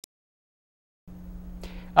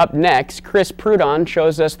Up next, Chris Prudhon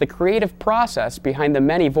shows us the creative process behind the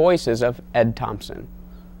many voices of Ed Thompson.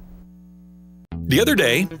 The other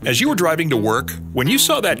day, as you were driving to work, when you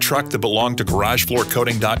saw that truck that belonged to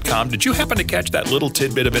GarageFloorCoating.com, did you happen to catch that little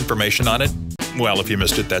tidbit of information on it? Well, if you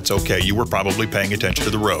missed it, that's okay. You were probably paying attention to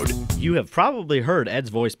the road. You have probably heard Ed's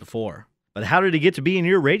voice before, but how did he get to be in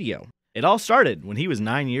your radio? It all started when he was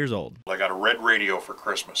 9 years old. I got a red radio for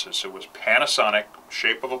Christmas. It was Panasonic,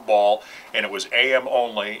 shape of a ball, and it was AM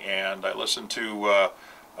only, and I listened to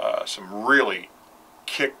some really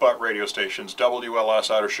kick-butt radio stations,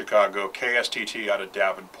 WLS out of Chicago, KSTT out of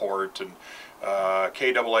Davenport, and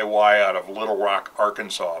KAAY out of Little Rock,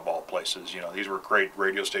 Arkansas, of all places. You know, these were great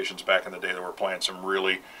radio stations back in the day that were playing some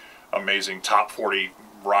really amazing top 40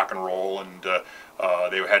 rock and roll, and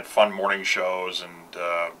they had fun morning shows, and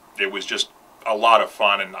it was just a lot of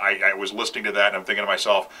fun. And I was listening to that, and I'm thinking to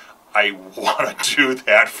myself, I want to do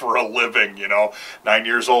that for a living. You know, 9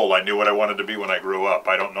 years old, I knew what I wanted to be when I grew up.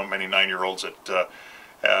 I don't know many 9-year-olds that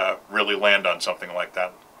really land on something like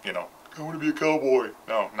that. You know, I want to be a cowboy.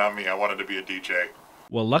 No, not me. I wanted to be a DJ.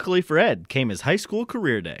 Well, luckily for Ed, came his high school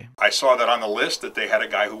career day. I saw that on the list that they had a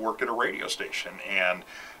guy who worked at a radio station, and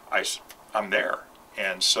I'm there.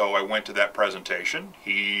 And so I went to that presentation.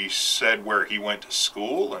 He said where he went to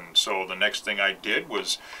school, and so the next thing I did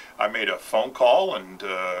was I made a phone call and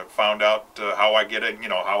found out how I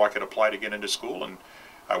could apply to get into school, and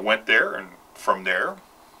I went there, and from there,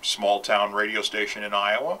 small town radio station in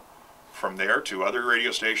Iowa, from there to other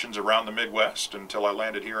radio stations around the Midwest until I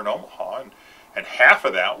landed here in Omaha, and half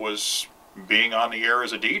of that was being on the air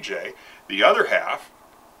as a DJ. The other half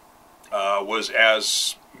was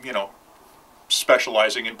as, you know,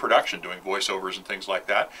 specializing in production, doing voiceovers and things like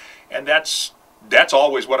that, and that's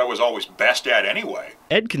always what I was always best at anyway.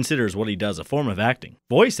 Ed considers what he does a form of acting.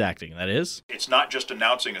 Voice acting, that is. It's not just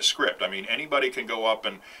announcing a script. I mean, anybody can go up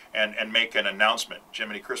and make an announcement.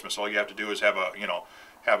 Jiminy Christmas, all you have to do is have a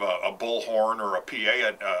bullhorn or a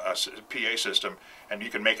PA system, and you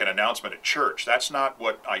can make an announcement at church. That's not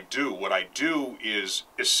what I do. What I do is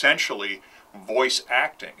essentially voice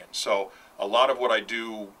acting, and so a lot of what I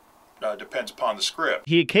do depends upon the script.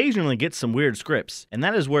 He occasionally gets some weird scripts, and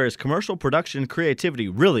that is where his commercial production creativity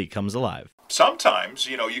really comes alive. Sometimes,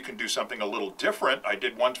 you know, you can do something a little different. I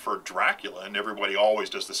did one for Dracula, and everybody always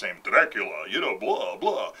does the same Dracula, you know, blah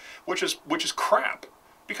blah, which is crap,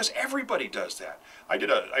 because everybody does that. I did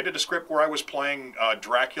a script where I was playing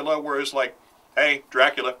Dracula, where it's like, hey,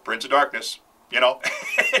 Dracula, Prince of Darkness. You know,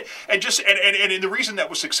 and the reason that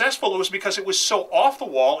was successful was because it was so off the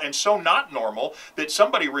wall and so not normal that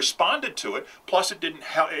somebody responded to it. Plus, it didn't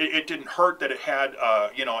hurt that it had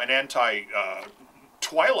an anti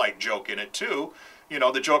Twilight joke in it too. You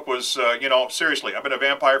know, the joke was seriously, I've been a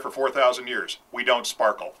vampire for 4,000 years. We don't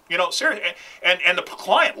sparkle. You know, seriously, and the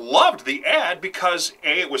client loved the ad because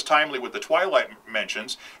A, it was timely with the Twilight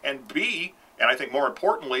mentions, and B, and I think more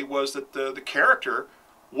importantly, was that the character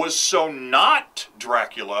was so not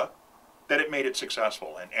Dracula that it made it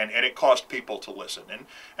successful, and it caused people to listen,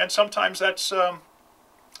 and sometimes that's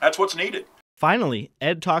what's needed. Finally,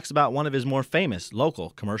 Ed talks about one of his more famous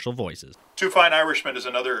local commercial voices. Two Fine Irishmen is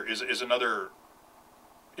another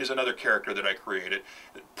character that I created.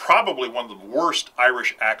 Probably one of the worst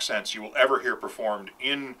Irish accents you will ever hear performed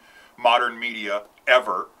in modern media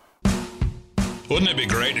ever. Wouldn't it be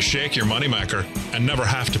great to shake your moneymaker and never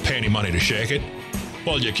have to pay any money to shake it?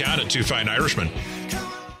 Well, you can at Two Fine Irishmen.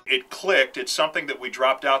 It clicked. It's something that we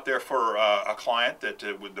dropped out there for a client that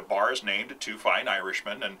the bar is named Two Fine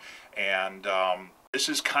Irishmen, and this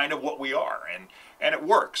is kind of what we are, and it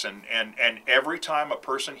works. And every time a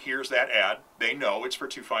person hears that ad, they know it's for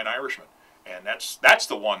Two Fine Irishmen, and that's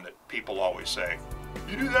the one that people always say,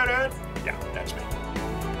 "You do that ad?" Yeah, that's me.